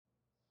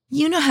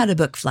You know how to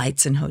book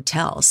flights and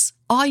hotels.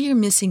 All you're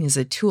missing is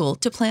a tool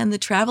to plan the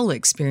travel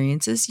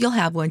experiences you'll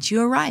have once you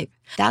arrive.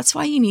 That's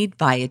why you need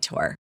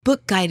Viator.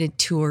 Book guided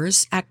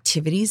tours,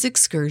 activities,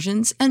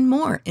 excursions, and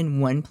more in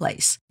one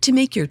place to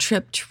make your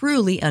trip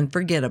truly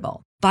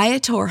unforgettable.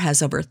 Viator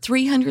has over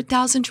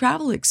 300,000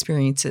 travel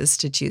experiences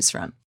to choose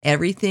from.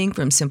 Everything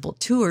from simple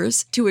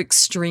tours to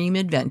extreme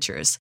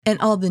adventures and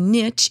all the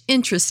niche,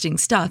 interesting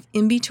stuff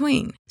in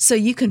between. So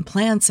you can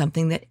plan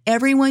something that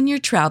everyone you're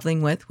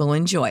traveling with will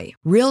enjoy.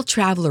 Real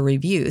traveler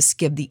reviews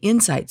give the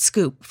inside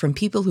scoop from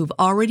people who've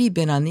already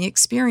been on the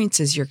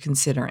experiences you're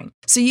considering.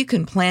 So you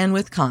can plan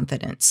with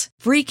confidence.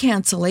 Free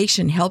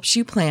cancellation helps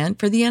you plan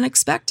for the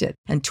unexpected.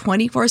 And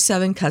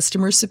 24/7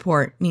 customer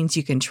support means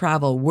you can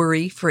travel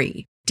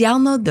worry-free.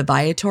 Download the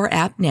Viator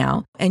app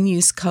now and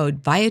use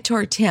code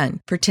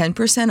Viator10 for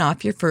 10%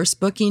 off your first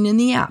booking in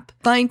the app.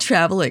 Find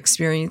travel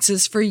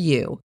experiences for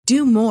you.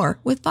 Do more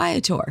with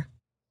Viator.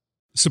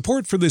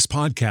 Support for this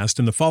podcast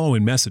and the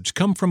following message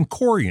come from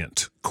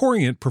Corient.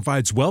 Corient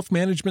provides wealth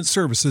management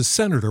services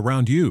centered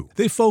around you.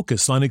 They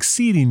focus on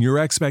exceeding your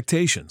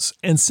expectations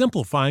and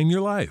simplifying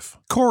your life.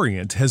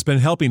 Corient has been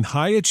helping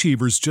high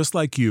achievers just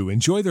like you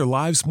enjoy their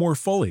lives more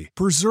fully,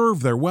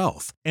 preserve their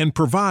wealth, and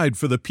provide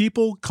for the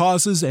people,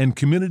 causes, and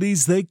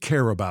communities they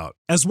care about.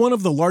 As one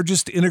of the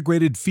largest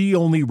integrated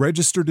fee-only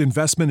registered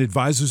investment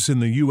advisors in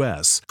the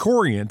U.S.,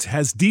 Corient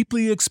has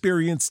deeply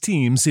experienced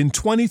teams in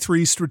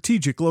 23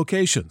 strategic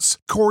locations.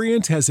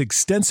 Corient has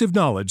extensive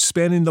knowledge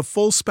spanning the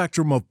full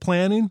spectrum of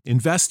planning,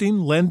 investing,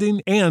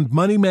 lending, and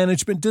money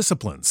management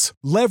disciplines.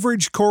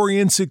 Leverage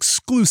Corient's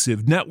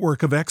exclusive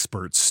network of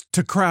experts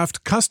to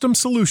craft custom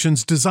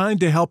solutions designed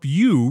to help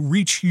you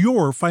reach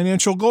your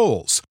financial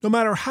goals, no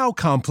matter how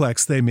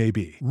complex they may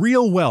be.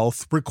 Real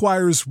wealth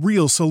requires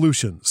real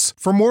solutions.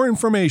 For more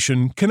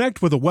information,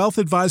 connect with a wealth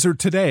advisor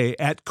today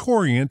at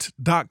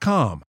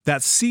Corient.com.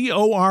 That's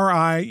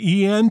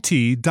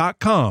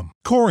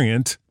Corient.com.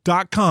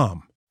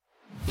 Corient.com.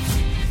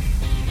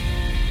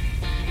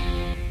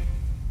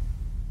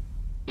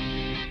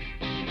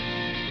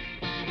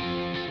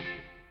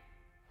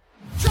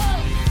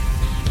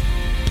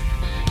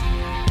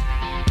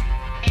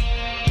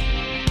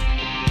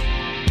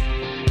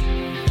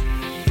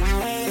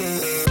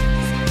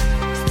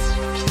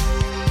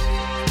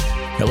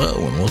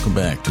 Hello and welcome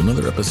back to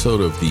another episode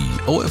of the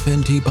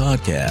OFNT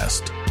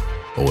podcast.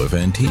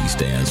 OFNT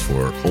stands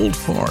for Old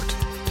Fart,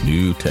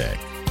 New Tech.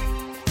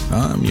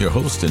 I'm your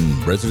host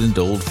and resident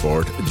old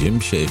fart, Jim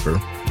Schaefer,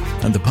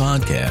 and the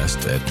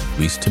podcast, at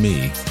least to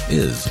me,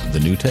 is the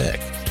new tech.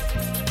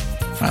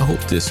 I hope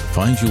this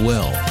finds you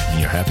well and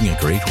you're having a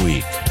great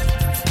week.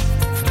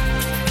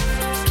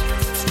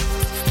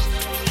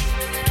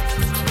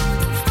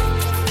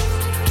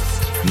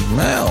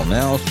 Well,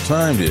 now it's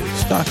time to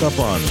stock up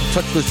on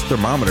touchless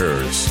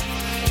thermometers.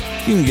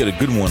 You can get a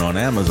good one on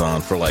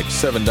Amazon for like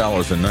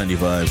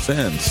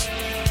 $7.95.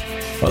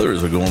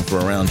 Others are going for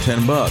around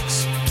 $10.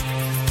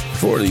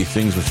 Before, these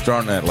things were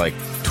starting at like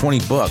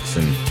 $20,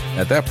 and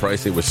at that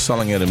price, they were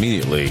selling it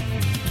immediately.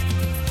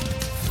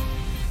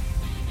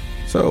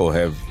 So,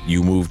 have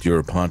you moved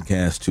your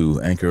podcast to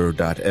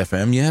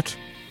Anchor.fm yet?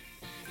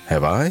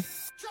 Have I?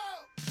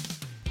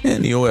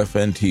 And the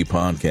OFNT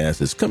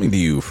podcast is coming to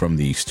you from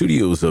the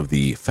studios of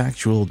the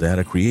Factual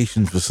Data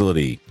Creation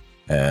Facility.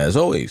 As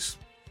always,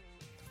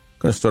 I'm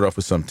going to start off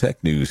with some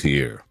tech news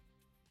here.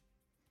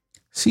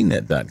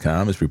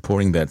 CNET.com is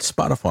reporting that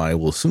Spotify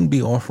will soon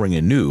be offering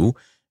a new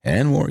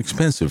and more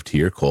expensive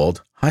tier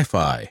called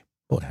Hi-Fi.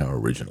 But how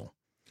original.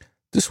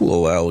 This will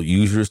allow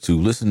users to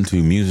listen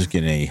to music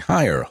in a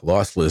higher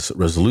lossless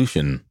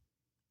resolution.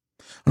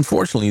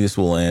 Unfortunately, this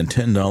will add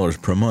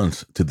 $10 per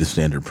month to the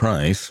standard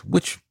price,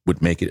 which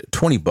would make it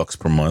 $20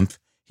 per month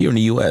here in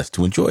the U.S.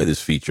 to enjoy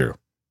this feature.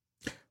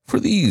 For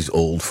these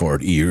old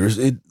fart ears,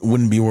 it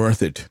wouldn't be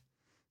worth it.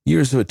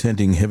 Years of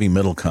attending heavy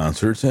metal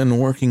concerts and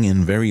working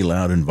in very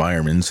loud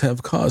environments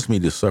have caused me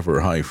to suffer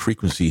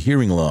high-frequency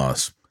hearing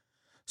loss,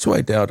 so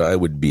I doubt I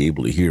would be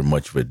able to hear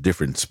much of a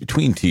difference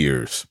between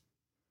tiers.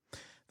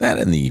 That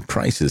and the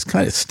price is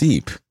kind of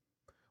steep.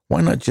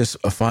 Why not just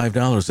a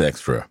 $5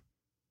 extra?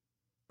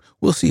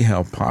 We'll see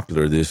how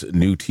popular this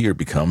new tier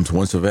becomes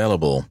once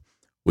available,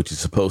 which is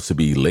supposed to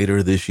be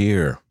later this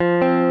year.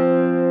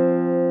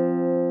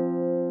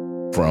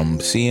 From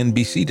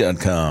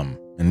CNBC.com,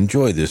 and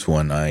enjoy this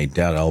one. I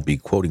doubt I'll be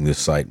quoting this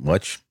site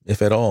much,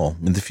 if at all,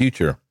 in the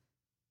future.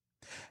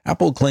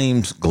 Apple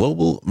claims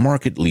global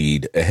market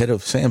lead ahead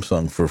of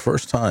Samsung for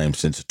first time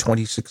since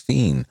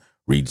 2016,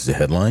 reads the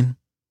headline.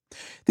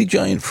 The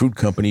giant fruit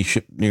company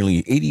shipped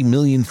nearly 80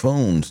 million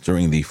phones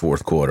during the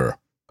fourth quarter.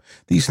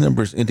 These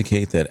numbers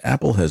indicate that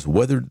Apple has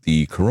weathered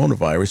the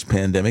coronavirus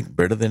pandemic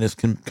better than its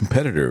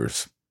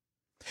competitors.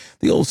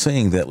 The old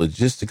saying that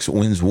logistics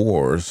wins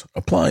wars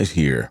applies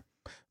here,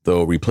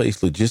 though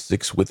replace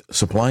logistics with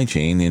supply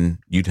chain and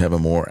you'd have a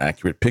more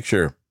accurate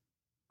picture.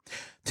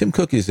 Tim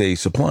Cook is a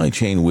supply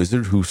chain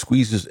wizard who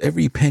squeezes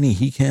every penny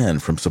he can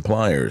from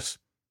suppliers.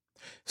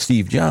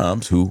 Steve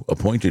Jobs, who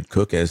appointed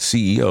Cook as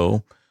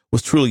CEO,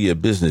 was truly a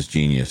business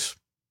genius.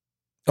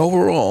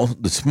 Overall,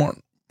 the smartphone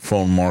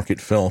phone market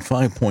fell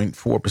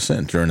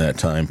 5.4% during that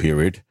time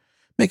period,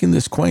 making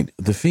this quite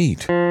the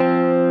feat.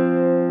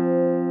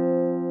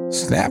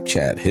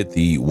 Snapchat hit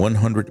the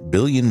 100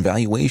 billion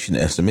valuation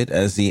estimate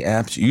as the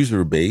app's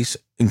user base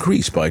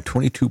increased by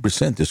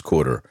 22% this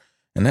quarter,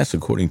 and that's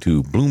according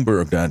to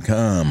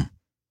Bloomberg.com.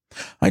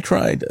 I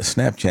tried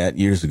Snapchat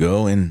years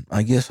ago, and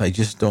I guess I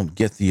just don't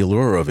get the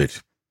allure of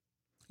it.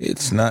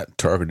 It's not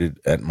targeted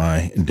at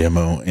my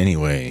demo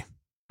anyway.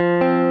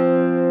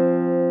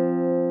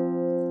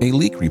 A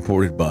leak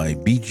reported by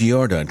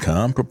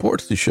BGR.com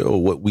purports to show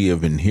what we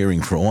have been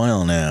hearing for a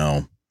while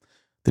now.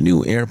 The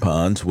new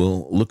AirPods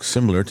will look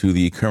similar to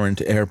the current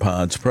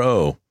AirPods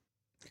Pro.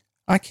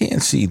 I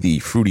can't see the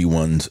fruity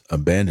ones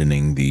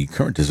abandoning the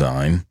current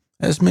design,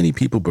 as many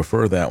people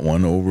prefer that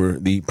one over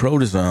the Pro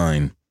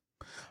design.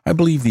 I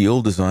believe the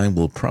old design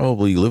will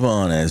probably live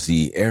on as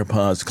the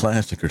AirPods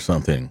Classic or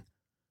something.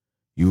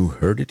 You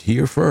heard it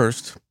here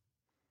first.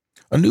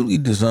 A newly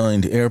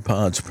designed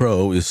AirPods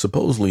Pro is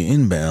supposedly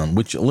inbound,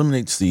 which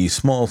eliminates the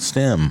small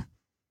stem.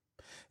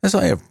 As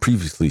I have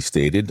previously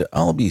stated,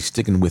 I'll be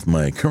sticking with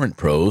my current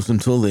Pros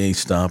until they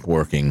stop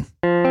working.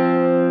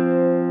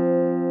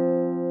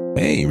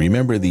 Hey,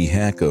 remember the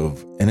hack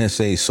of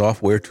NSA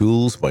software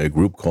tools by a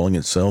group calling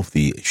itself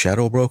the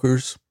Shadow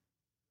Brokers?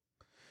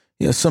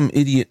 Yeah, some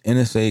idiot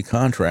NSA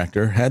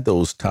contractor had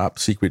those top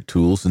secret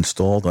tools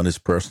installed on his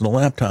personal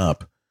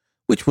laptop,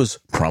 which was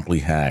promptly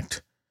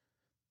hacked.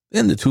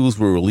 Then the tools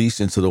were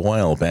released into the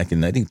wild back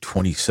in, I think,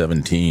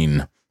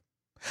 2017.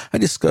 I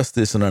discussed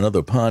this in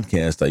another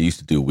podcast I used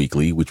to do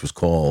weekly, which was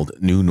called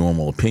New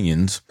Normal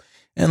Opinions,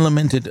 and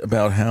lamented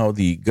about how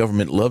the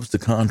government loves to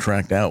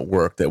contract out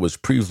work that was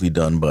previously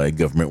done by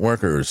government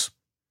workers.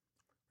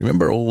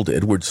 Remember old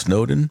Edward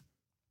Snowden?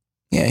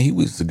 Yeah, he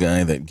was the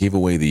guy that gave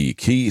away the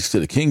keys to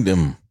the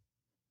kingdom.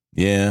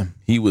 Yeah,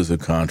 he was a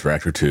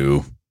contractor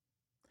too.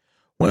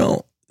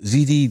 Well,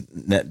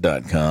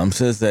 ZDNet.com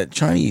says that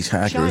Chinese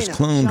hackers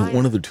cloned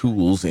one of the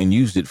tools and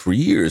used it for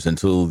years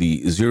until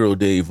the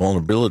zero-day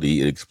vulnerability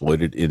it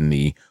exploited in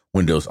the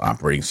Windows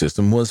operating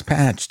system was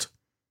patched.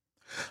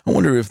 I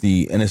wonder if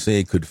the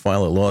NSA could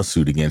file a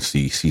lawsuit against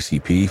the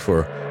CCP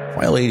for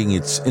violating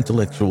its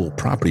intellectual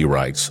property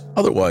rights,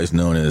 otherwise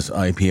known as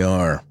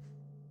IPR.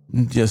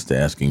 Just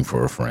asking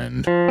for a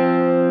friend.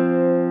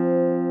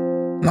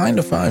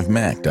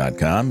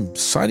 9to5Mac.com,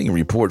 citing a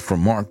report from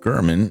Mark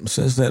Gurman,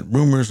 says that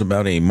rumors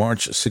about a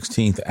March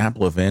 16th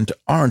Apple event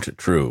aren't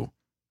true,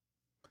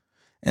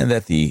 and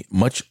that the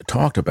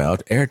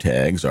much-talked-about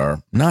AirTags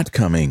are not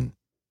coming.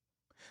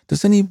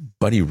 Does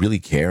anybody really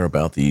care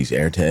about these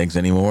AirTags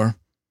anymore?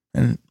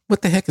 And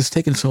what the heck is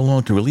taking so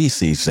long to release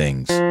these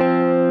things?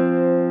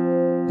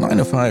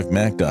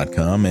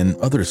 9to5Mac.com and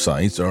other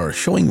sites are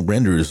showing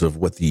renders of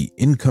what the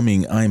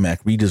incoming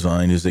iMac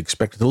redesign is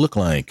expected to look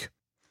like.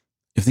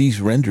 If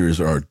these renders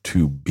are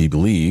to be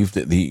believed,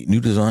 the new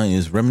design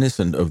is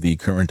reminiscent of the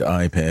current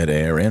iPad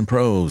Air and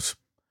Pros.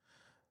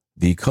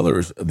 The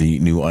colors the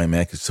new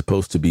iMac is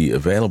supposed to be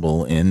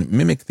available in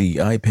mimic the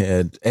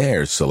iPad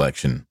Air's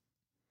selection.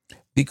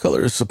 The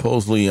colors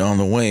supposedly on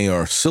the way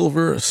are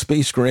silver,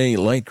 space gray,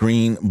 light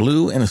green,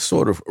 blue, and a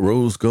sort of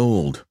rose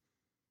gold.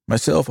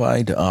 Myself,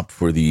 I'd opt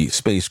for the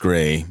space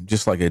gray,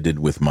 just like I did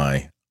with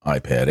my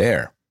iPad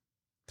Air.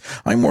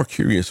 I'm more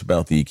curious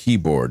about the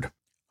keyboard.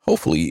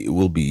 Hopefully, it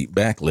will be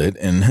backlit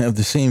and have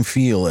the same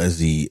feel as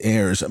the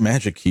Air's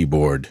Magic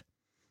Keyboard.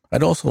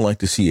 I'd also like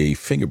to see a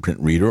fingerprint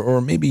reader or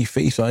maybe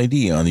Face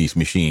ID on these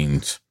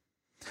machines.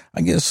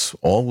 I guess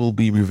all will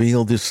be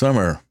revealed this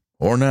summer,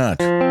 or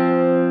not.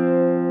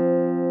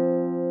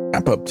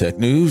 Wrap-up tech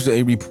news,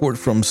 a report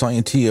from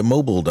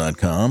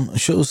ScientiaMobile.com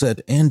shows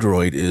that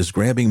Android is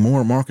grabbing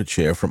more market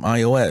share from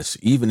iOS,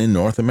 even in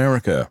North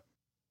America.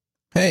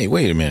 Hey,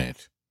 wait a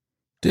minute.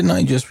 Didn't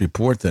I just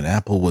report that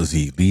Apple was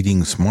the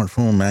leading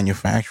smartphone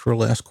manufacturer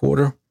last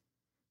quarter?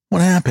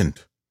 What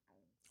happened?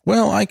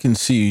 Well, I can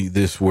see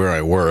this where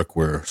I work,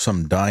 where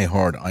some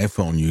die-hard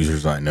iPhone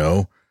users I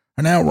know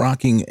are now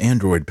rocking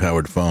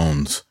Android-powered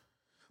phones.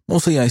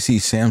 Mostly I see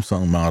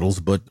Samsung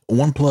models, but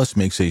OnePlus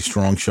makes a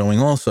strong showing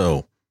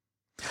also.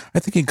 I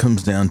think it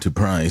comes down to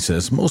price,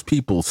 as most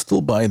people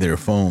still buy their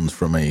phones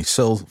from a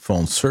cell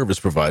phone service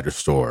provider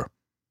store.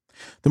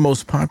 The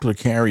most popular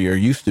carrier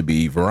used to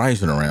be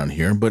Verizon around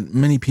here, but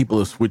many people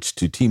have switched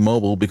to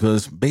T-Mobile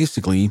because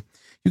basically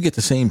you get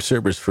the same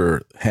service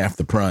for half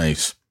the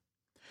price.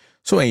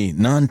 So a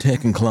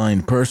non-tech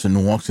inclined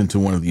person walks into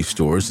one of these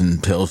stores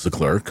and tells the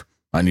clerk,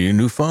 "I need a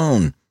new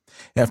phone."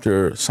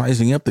 After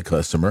sizing up the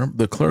customer,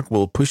 the clerk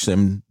will push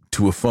them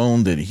to a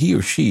phone that he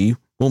or she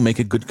will make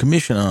a good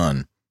commission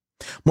on.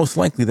 Most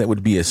likely that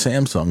would be a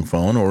Samsung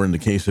phone, or in the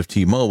case of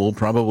T-Mobile,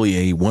 probably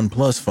a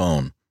OnePlus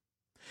phone.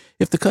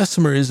 If the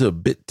customer is a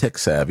bit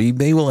tech-savvy,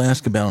 they will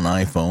ask about an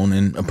iPhone,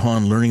 and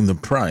upon learning the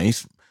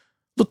price,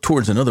 look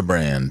towards another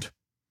brand.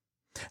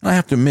 And I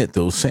have to admit,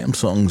 those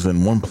Samsungs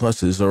and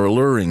OnePluses are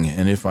alluring,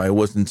 and if I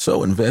wasn't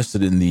so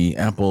invested in the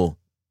Apple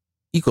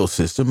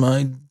ecosystem,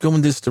 I'd go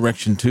in this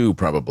direction too,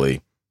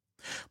 probably.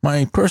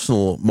 My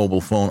personal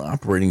mobile phone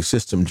operating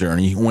system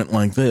journey went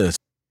like this.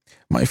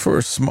 My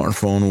first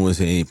smartphone was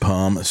a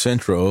Palm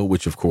Centro,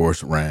 which of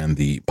course ran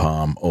the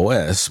Palm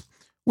OS,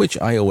 which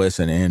iOS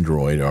and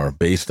Android are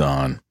based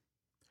on.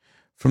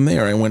 From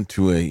there, I went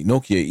to a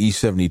Nokia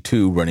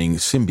E72 running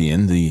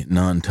Symbian, the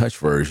non-touch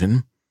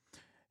version.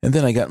 And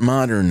then I got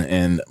modern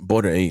and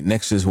bought a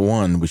Nexus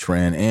 1, which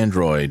ran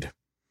Android.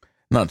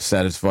 Not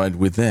satisfied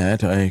with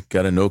that, I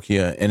got a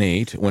Nokia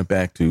N8, went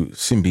back to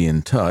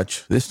Symbian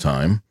Touch this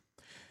time.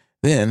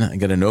 Then I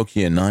got a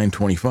Nokia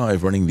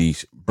 925 running the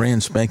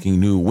brand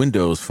spanking new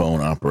Windows Phone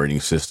operating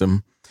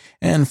system.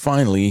 And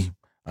finally,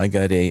 I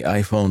got a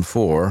iPhone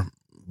 4,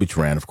 which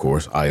ran, of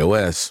course,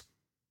 iOS.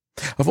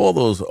 Of all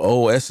those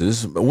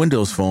OSs,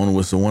 Windows Phone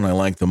was the one I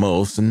liked the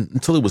most, and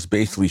until it was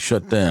basically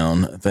shut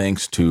down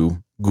thanks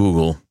to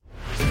Google.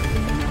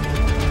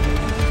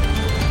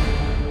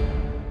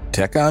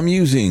 Tech I'm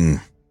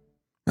using.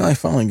 I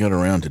finally got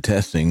around to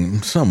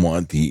testing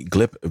somewhat the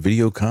Glip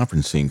video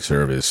conferencing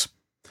service.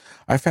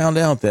 I found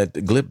out that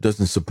Glip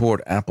doesn't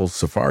support Apple's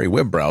Safari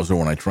web browser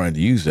when I tried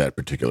to use that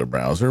particular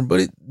browser, but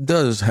it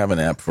does have an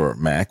app for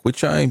Mac,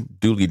 which I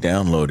duly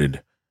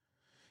downloaded.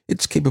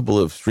 It's capable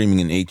of streaming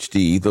in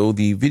HD, though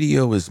the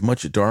video is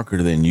much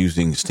darker than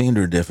using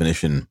standard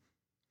definition.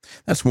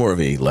 That's more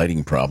of a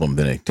lighting problem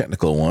than a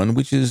technical one,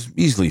 which is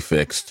easily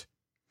fixed.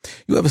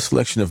 You have a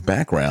selection of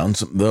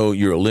backgrounds, though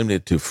you're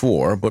limited to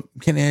 4, but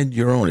can add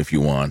your own if you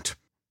want.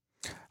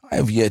 I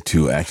have yet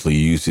to actually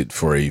use it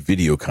for a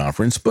video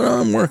conference, but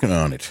I'm working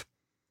on it.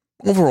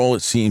 Overall,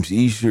 it seems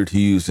easier to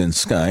use than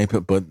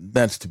Skype, but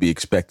that's to be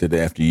expected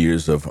after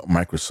years of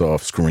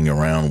Microsoft screwing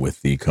around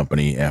with the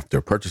company after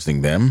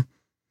purchasing them.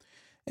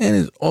 And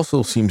it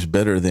also seems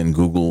better than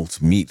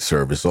Google's Meet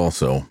service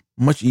also.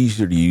 Much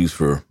easier to use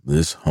for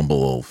this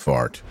humble old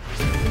fart.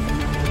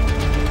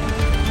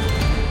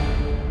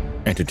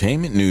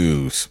 Entertainment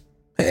news.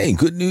 Hey,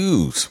 good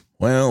news.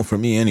 Well, for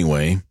me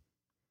anyway.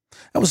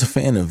 I was a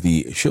fan of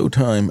the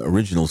Showtime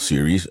original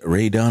series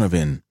Ray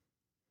Donovan.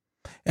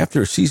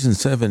 After season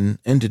 7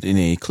 ended in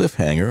a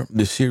cliffhanger,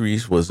 the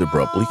series was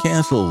abruptly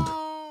canceled.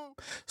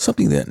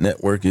 Something that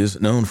network is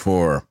known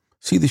for.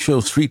 See the show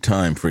Street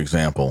Time, for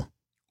example.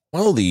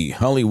 Well, the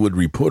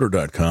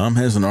HollywoodReporter.com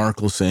has an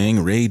article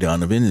saying Ray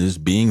Donovan is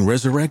being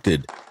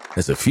resurrected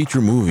as a feature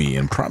movie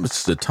and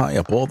promises to tie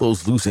up all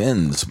those loose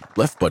ends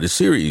left by the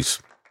series.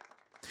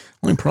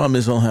 Only problem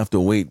is I'll have to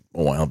wait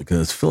a while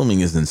because filming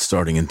isn't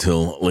starting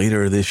until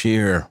later this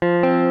year.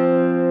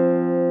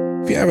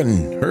 If you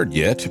haven't heard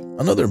yet,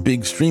 another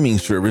big streaming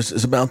service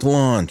is about to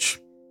launch.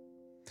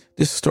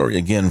 This story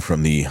again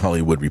from the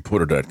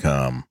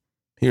HollywoodReporter.com.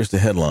 Here's the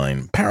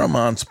headline: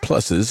 Paramount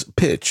Plus's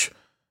pitch.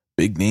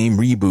 Big name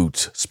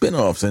reboots,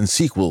 spin-offs, and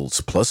sequels,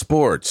 plus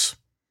sports.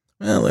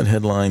 Well, that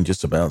headline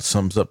just about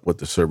sums up what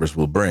the service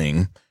will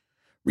bring.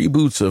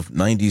 Reboots of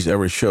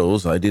 90s-era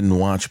shows I didn't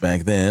watch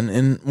back then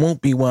and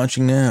won't be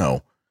watching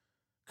now.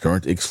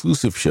 Current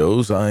exclusive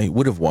shows I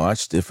would have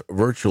watched if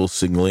virtual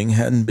signaling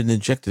hadn't been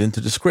injected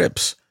into the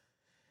scripts.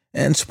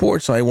 And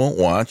sports I won't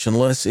watch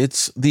unless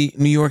it's the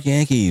New York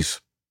Yankees.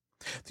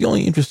 The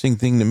only interesting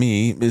thing to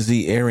me is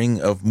the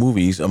airing of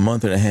movies a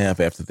month and a half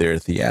after their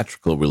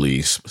theatrical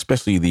release,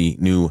 especially the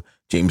new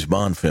James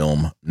Bond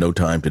film, No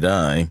Time to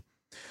Die,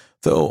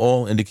 though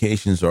all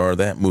indications are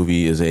that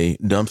movie is a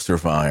dumpster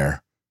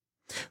fire.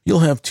 You'll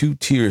have 2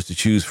 tiers to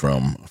choose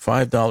from,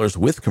 $5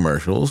 with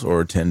commercials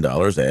or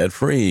 $10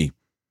 ad-free.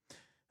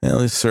 Well,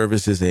 this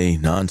service is a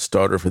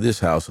non-starter for this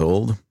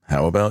household.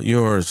 How about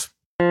yours?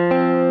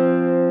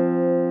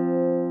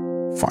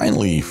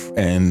 Finally,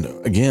 and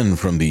again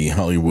from the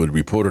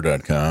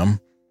HollywoodReporter.com,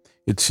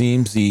 it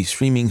seems the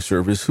streaming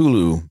service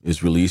Hulu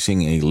is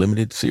releasing a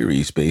limited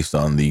series based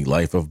on the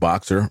life of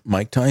boxer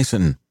Mike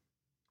Tyson.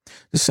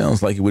 This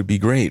sounds like it would be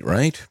great,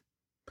 right?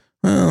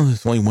 Well,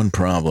 there's only one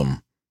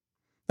problem.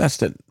 That's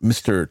that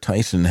Mr.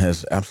 Tyson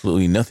has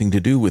absolutely nothing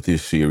to do with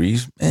this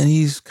series, and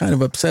he's kind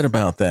of upset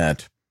about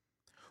that.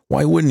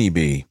 Why wouldn't he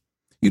be?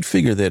 You'd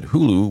figure that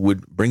Hulu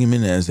would bring him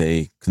in as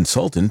a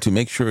consultant to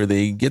make sure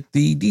they get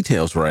the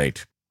details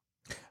right.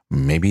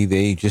 Maybe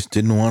they just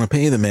didn't want to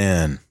pay the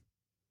man.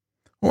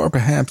 Or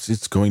perhaps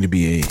it's going to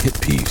be a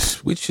hit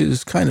piece, which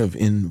is kind of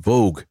in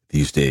vogue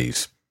these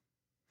days.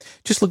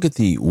 Just look at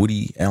the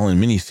Woody Allen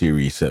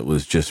miniseries that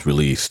was just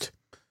released.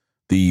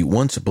 The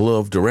once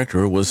beloved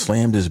director was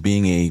slammed as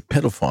being a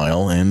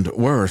pedophile and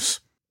worse.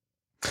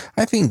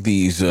 I think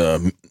these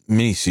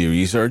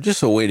miniseries are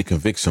just a way to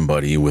convict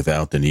somebody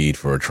without the need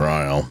for a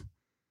trial.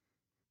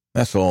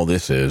 That's all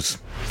this is.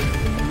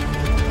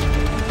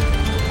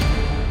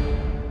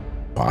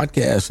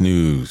 Podcast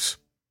news.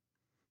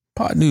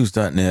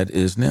 Podnews.net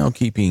is now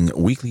keeping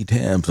weekly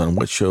tabs on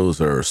what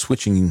shows are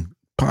switching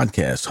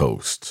podcast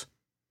hosts.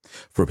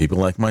 For people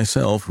like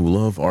myself who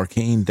love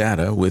arcane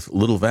data with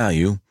little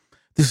value,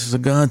 this is a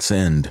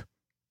godsend.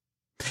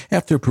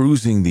 After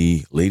perusing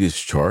the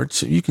latest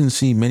charts, you can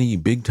see many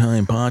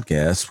big-time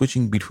podcasts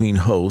switching between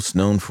hosts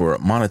known for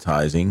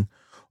monetizing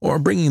or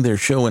bringing their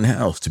show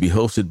in-house to be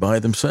hosted by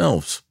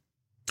themselves.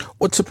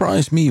 What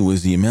surprised me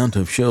was the amount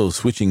of shows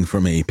switching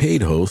from a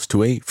paid host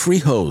to a free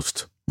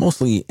host,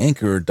 mostly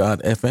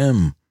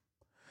Anchor.fm.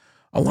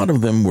 A lot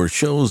of them were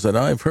shows that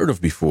I've heard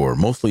of before,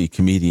 mostly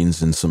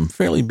comedians and some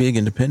fairly big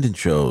independent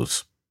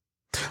shows.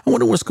 I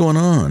wonder what's going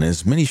on,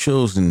 as many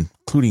shows,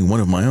 including one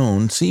of my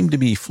own, seem to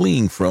be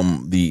fleeing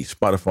from the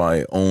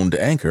Spotify-owned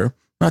Anchor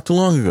not too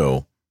long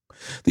ago.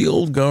 The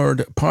old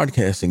guard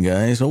podcasting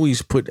guys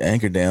always put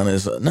Anchor down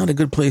as not a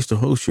good place to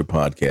host your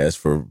podcast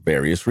for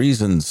various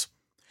reasons.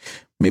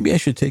 Maybe I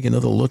should take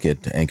another look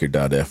at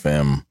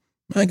Anchor.fm.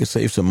 I could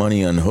save some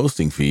money on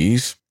hosting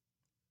fees.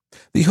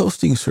 The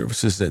hosting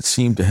services that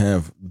seemed to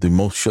have the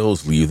most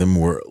shows leave them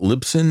were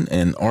Libsyn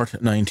and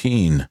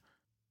Art19.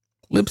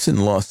 Libsyn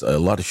lost a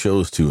lot of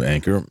shows to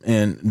Anchor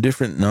and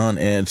different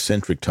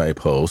non-ad-centric type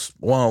hosts,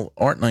 while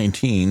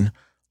Art19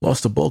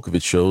 lost the bulk of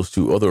its shows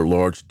to other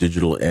large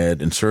digital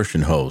ad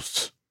insertion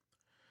hosts.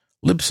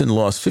 Libsyn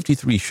lost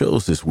 53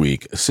 shows this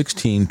week,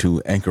 16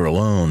 to Anchor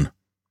alone.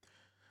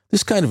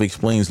 This kind of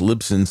explains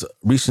Libsyn's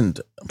recent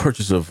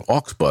purchase of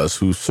Auxbus,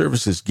 whose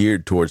service is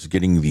geared towards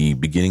getting the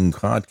beginning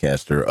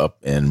podcaster up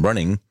and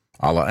running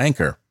a la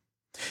Anchor.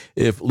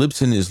 If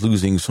Libsyn is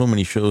losing so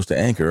many shows to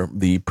Anchor,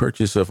 the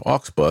purchase of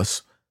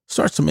Auxbus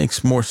starts to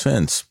make more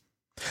sense.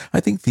 I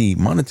think the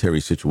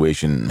monetary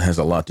situation has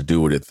a lot to do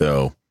with it,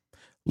 though.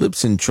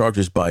 Libsyn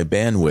charges by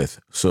bandwidth,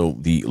 so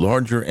the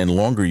larger and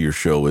longer your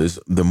show is,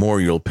 the more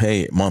you'll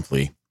pay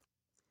monthly.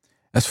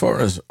 As far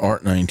as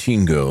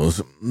Art19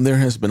 goes, there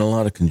has been a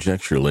lot of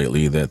conjecture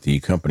lately that the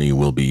company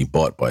will be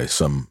bought by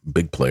some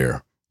big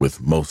player, with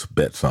most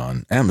bets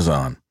on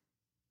Amazon.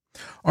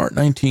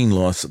 Art19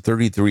 lost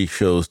 33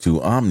 shows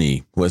to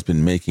Omni, who has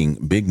been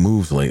making big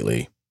moves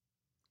lately.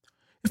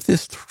 If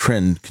this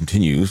trend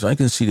continues, I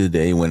can see the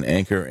day when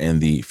Anchor and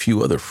the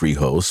few other free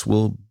hosts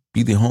will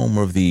be the home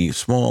of the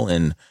small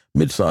and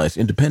mid-sized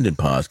independent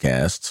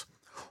podcasts,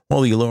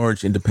 while the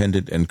large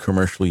independent and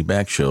commercially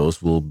backed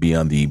shows will be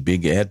on the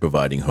big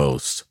ad-providing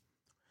hosts.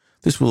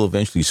 This will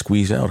eventually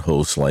squeeze out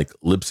hosts like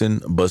Libsyn,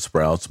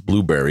 Buzzsprouts,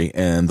 Blueberry,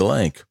 and the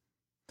like.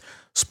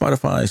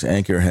 Spotify's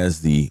Anchor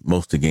has the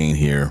most to gain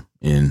here,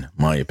 in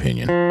my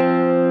opinion.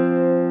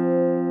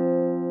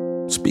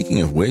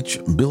 Speaking of which,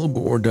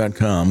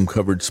 Billboard.com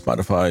covered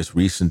Spotify's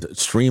recent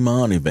Stream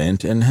On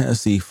event and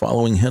has the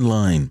following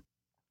headline: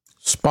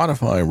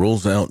 Spotify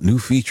rolls out new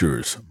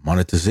features,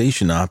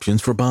 monetization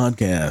options for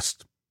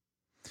podcasts.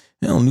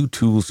 Now, new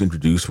tools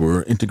introduced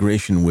were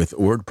integration with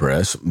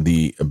WordPress,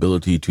 the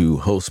ability to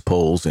host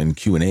polls and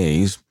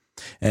Q&As,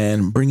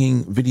 and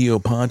bringing video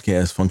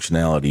podcast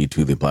functionality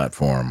to the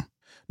platform.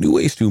 New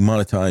ways to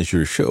monetize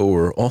your show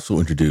were also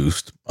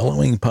introduced,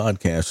 allowing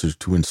podcasters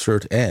to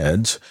insert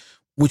ads,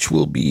 which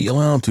will be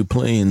allowed to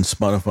play in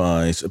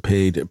Spotify's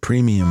paid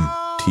premium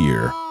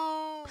tier.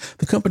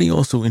 The company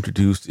also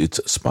introduced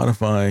its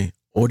Spotify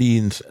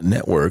Audience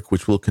Network,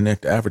 which will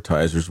connect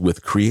advertisers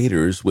with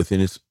creators within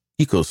its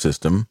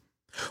ecosystem,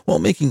 while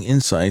making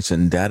insights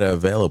and data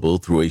available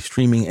through a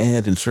streaming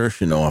ad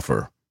insertion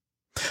offer.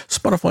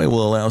 Spotify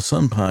will allow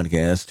some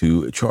podcasts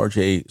to charge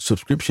a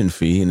subscription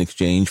fee in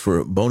exchange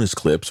for bonus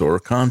clips or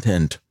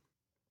content.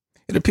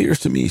 It appears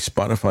to me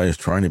Spotify is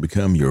trying to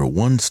become your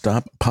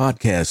one-stop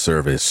podcast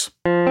service.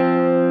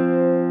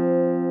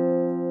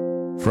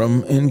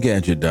 From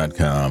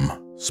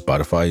Engadget.com,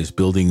 Spotify is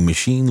building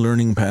machine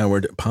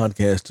learning-powered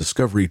podcast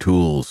discovery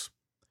tools.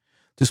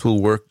 This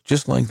will work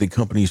just like the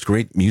company's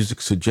great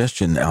music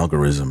suggestion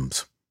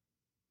algorithms.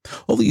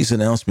 All these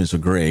announcements are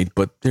great,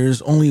 but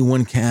there's only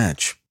one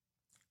catch.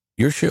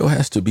 Your show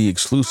has to be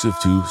exclusive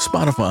to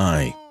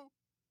Spotify.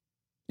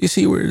 You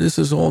see where this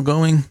is all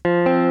going?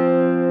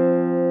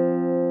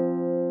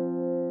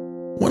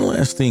 One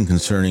last thing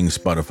concerning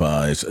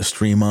Spotify's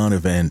Stream On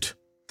event.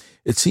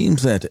 It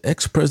seems that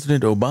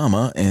ex-President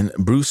Obama and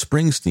Bruce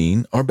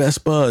Springsteen are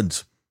best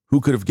buds.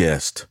 Who could have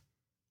guessed?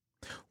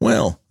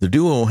 Well, the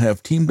duo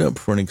have teamed up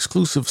for an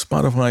exclusive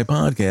Spotify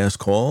podcast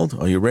called,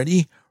 are you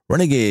ready?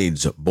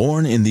 Renegades,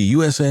 Born in the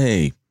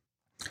USA.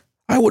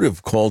 I would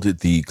have called it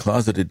The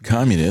Closeted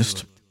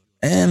Communist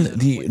and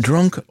The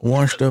Drunk,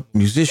 Washed-Up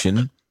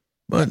Musician,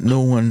 but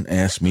no one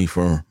asked me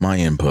for my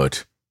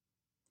input.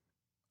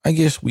 I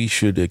guess we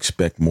should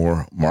expect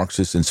more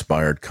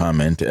Marxist-inspired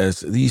comment as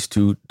these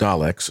two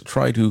Daleks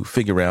try to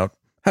figure out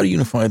how to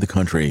unify the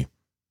country.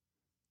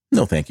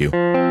 No, thank you.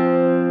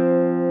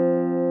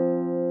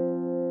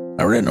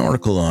 I read an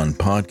article on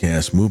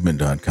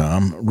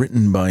podcastmovement.com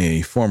written by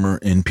a former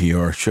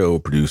NPR show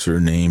producer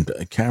named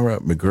Kara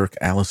McGurk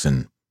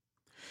Allison.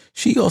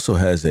 She also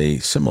has a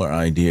similar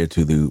idea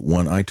to the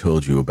one I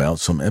told you about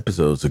some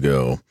episodes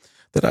ago.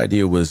 That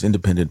idea was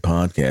independent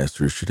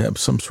podcasters should have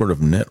some sort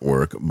of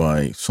network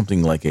by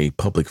something like a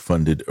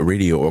public-funded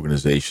radio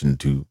organization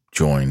to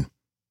join.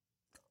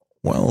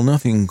 While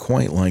nothing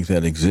quite like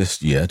that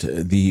exists yet,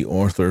 the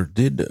author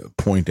did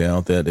point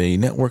out that a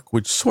network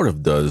which sort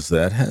of does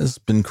that has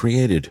been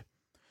created.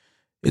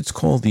 It's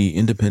called the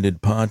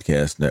Independent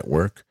Podcast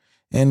Network,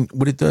 and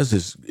what it does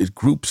is it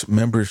groups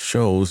members'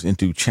 shows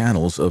into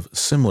channels of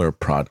similar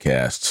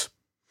podcasts.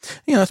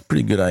 Yeah, that's a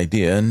pretty good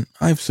idea, and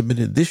I've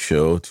submitted this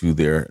show to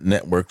their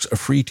network's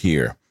free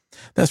tier.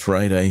 That's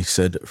right, I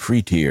said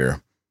free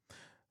tier.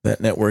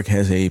 That network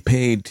has a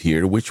paid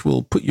tier which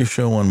will put your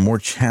show on more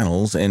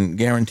channels and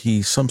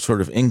guarantee some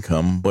sort of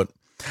income, but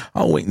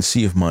I'll wait and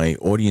see if my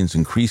audience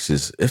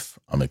increases if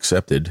I'm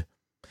accepted.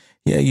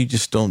 Yeah, you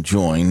just don't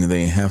join.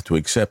 They have to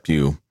accept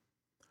you.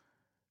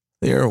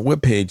 Their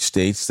webpage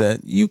states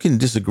that you can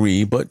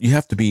disagree, but you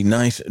have to be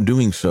nice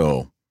doing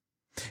so.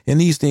 In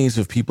these days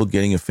of people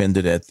getting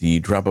offended at the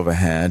drop of a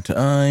hat,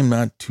 I'm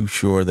not too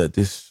sure that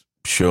this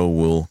show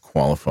will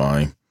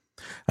qualify.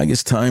 I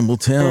guess time will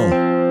tell.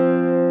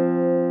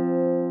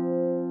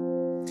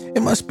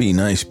 It must be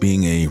nice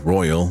being a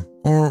royal,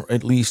 or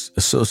at least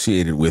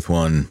associated with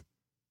one.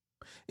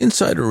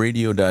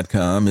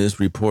 InsiderRadio.com is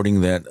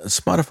reporting that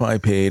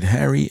Spotify paid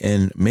Harry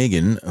and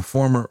Meghan,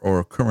 former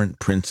or current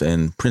prince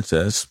and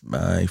princess,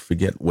 I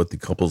forget what the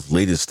couple's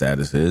latest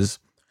status is.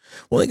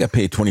 Well, they got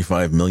paid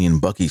 25 million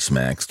Bucky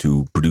Smacks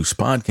to produce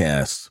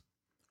podcasts.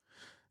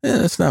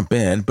 That's not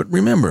bad, but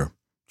remember,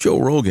 Joe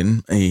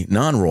Rogan, a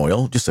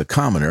non-royal, just a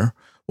commoner,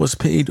 was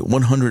paid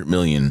 100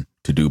 million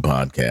to do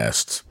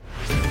podcasts.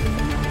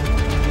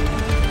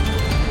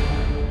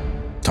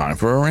 Time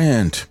for a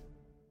rant.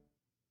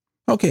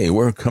 Okay,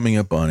 we're coming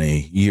up on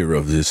a year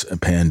of this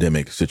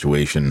pandemic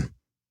situation.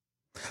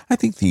 I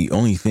think the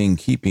only thing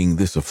keeping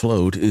this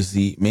afloat is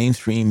the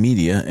mainstream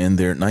media and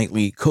their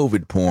nightly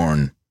COVID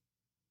porn.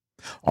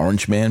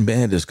 Orange Man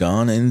Band is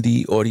gone and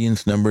the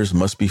audience numbers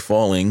must be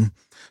falling,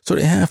 so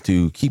they have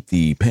to keep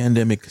the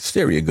pandemic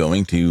hysteria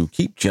going to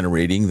keep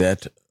generating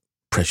that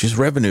precious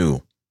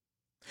revenue.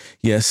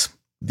 Yes,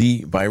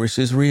 the virus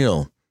is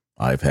real.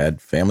 I've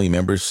had family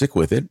members sick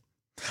with it.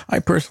 I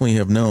personally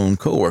have known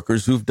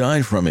coworkers who've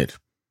died from it.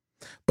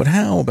 But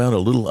how about a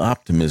little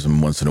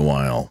optimism once in a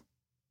while?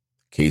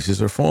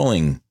 Cases are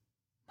falling,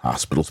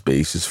 hospital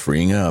space is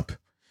freeing up,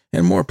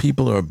 and more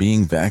people are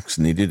being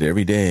vaccinated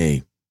every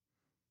day.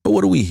 But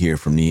what do we hear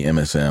from the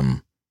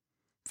MSM?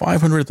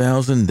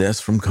 500,000 deaths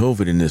from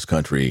COVID in this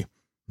country,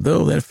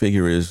 though that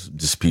figure is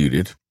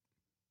disputed.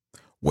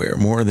 Wear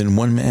more than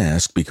one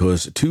mask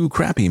because 2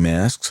 crappy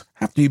masks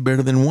have to be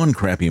better than 1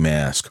 crappy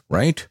mask,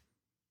 right?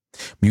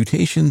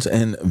 Mutations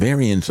and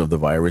variants of the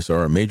virus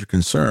are a major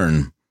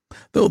concern,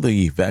 though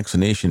the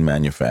vaccination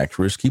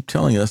manufacturers keep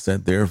telling us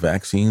that their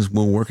vaccines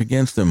will work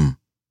against them.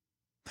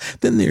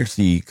 Then there's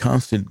the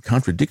constant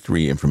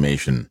contradictory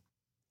information.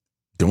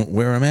 Don't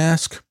wear a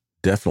mask?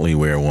 Definitely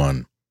wear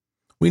one.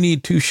 We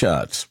need 2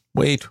 shots.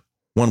 Wait,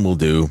 1 will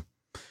do.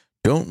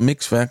 Don't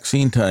mix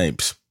vaccine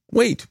types.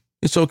 Wait,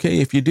 it's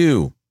okay if you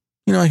do.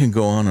 I can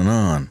go on and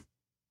on.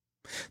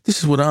 This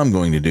is what I'm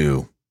going to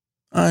do.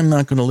 I'm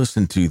not going to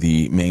listen to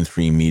the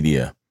mainstream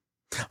media.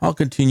 I'll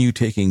continue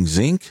taking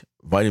zinc,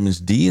 vitamins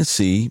D and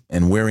C,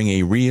 and wearing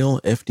a real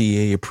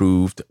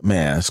FDA-approved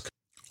mask,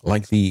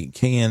 like the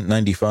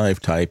KN95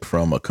 type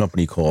from a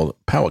company called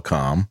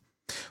Powacom,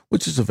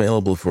 which is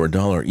available for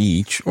 $1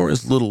 each, or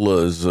as little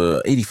as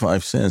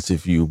 85 cents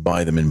if you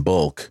buy them in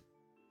bulk.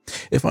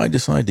 If I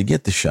decide to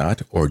get the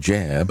shot, or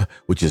jab,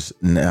 which is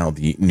now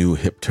the new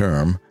hip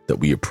term that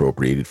we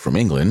appropriated from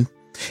England,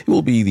 it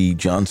will be the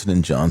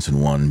Johnson &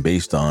 Johnson one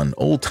based on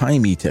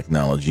old-timey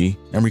technology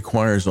and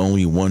requires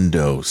only 1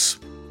 dose.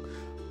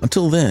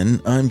 Until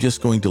then, I'm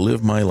just going to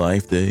live my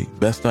life the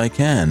best I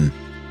can,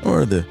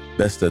 or the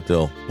best that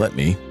they'll let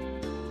me.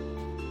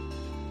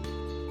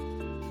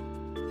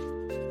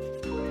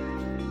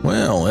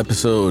 Well,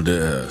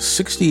 episode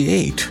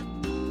 68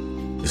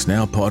 is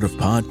now part of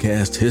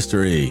podcast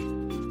history.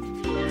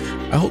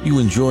 I hope you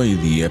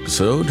enjoyed the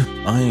episode.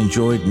 I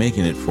enjoyed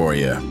making it for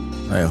you.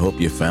 I hope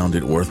you found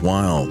it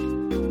worthwhile.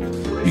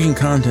 You can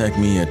contact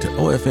me at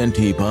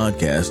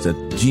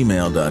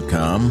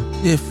ofntpodcast@gmail.com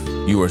if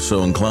you are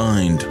so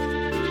inclined.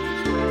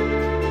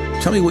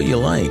 Tell me what you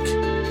like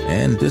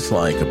and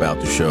dislike about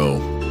the show.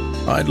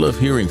 I'd love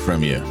hearing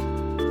from you.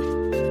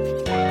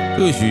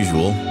 So as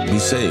usual, be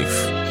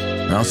safe.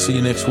 I'll see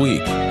you next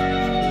week.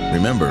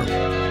 Remember,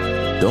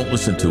 don't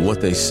listen to what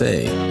they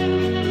say.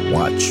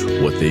 Watch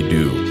what they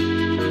do.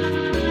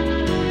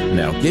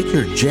 Now get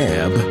your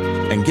jab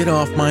and get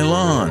off my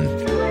lawn.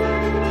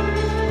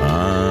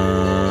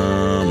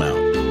 I'm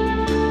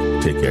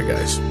out. Take care,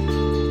 guys.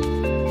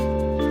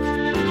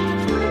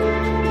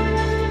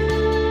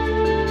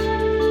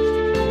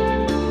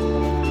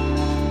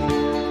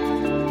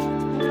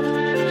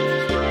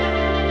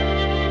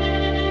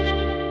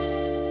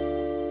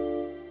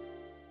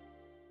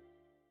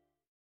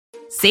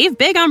 Save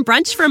big on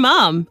brunch for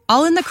mom,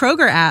 all in the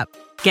Kroger app.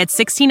 Get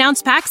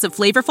 16-ounce packs of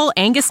flavorful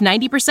Angus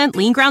 90%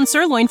 lean ground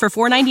sirloin for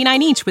 $4.99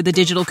 each with a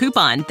digital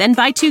coupon. Then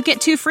buy 2, get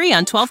 2 free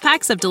on 12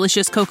 packs of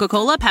delicious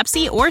Coca-Cola,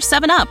 Pepsi, or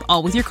 7-Up,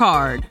 all with your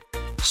card.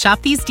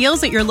 Shop these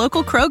deals at your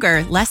local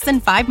Kroger, less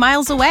than 5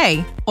 miles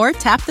away. Or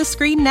tap the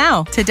screen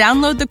now to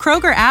download the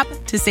Kroger app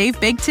to save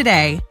big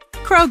today.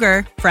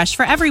 Kroger, fresh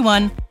for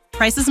everyone.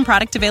 Prices and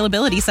product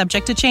availability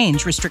subject to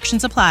change.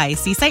 Restrictions apply.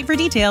 See site for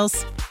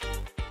details.